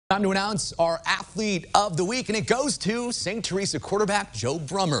Time to announce our athlete of the week, and it goes to St. Teresa quarterback Joe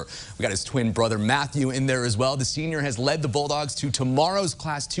Brummer. We got his twin brother Matthew in there as well. The senior has led the Bulldogs to tomorrow's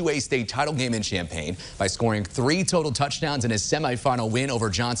Class 2A state title game in Champaign by scoring 3 total touchdowns in his semifinal win over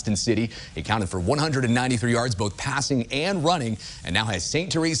Johnston City. He counted for 193 yards, both passing and running, and now has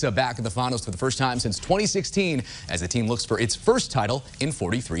St. Teresa back in the finals for the first time since 2016 as the team looks for its first title in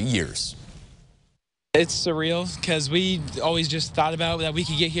 43 years. It's surreal because we always just thought about that we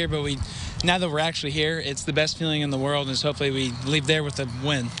could get here, but now that we're actually here, it's the best feeling in the world, and hopefully we leave there with a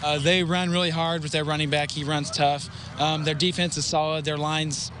win. They run really hard with their running back. He runs tough. Their defense is solid. Their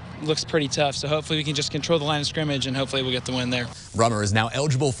lines looks pretty tough, so hopefully we can just control the line of scrimmage, and hopefully we'll get the win there. Brummer is now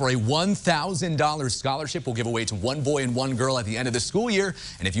eligible for a $1,000 scholarship. We'll give away to one boy and one girl at the end of the school year.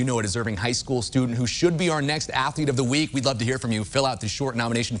 And if you know a deserving high school student who should be our next athlete of the week, we'd love to hear from you. Fill out the short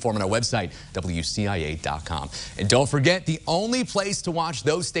nomination form on our website, WCIA.com. And don't forget, the only place to watch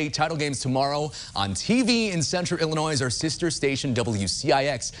those state title games tomorrow on TV in Central Illinois is our sister station,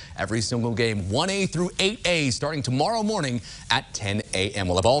 WCIX. Every single game, 1A through 8A, starting tomorrow morning at 10 a.m.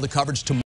 We'll have all the coverage tomorrow.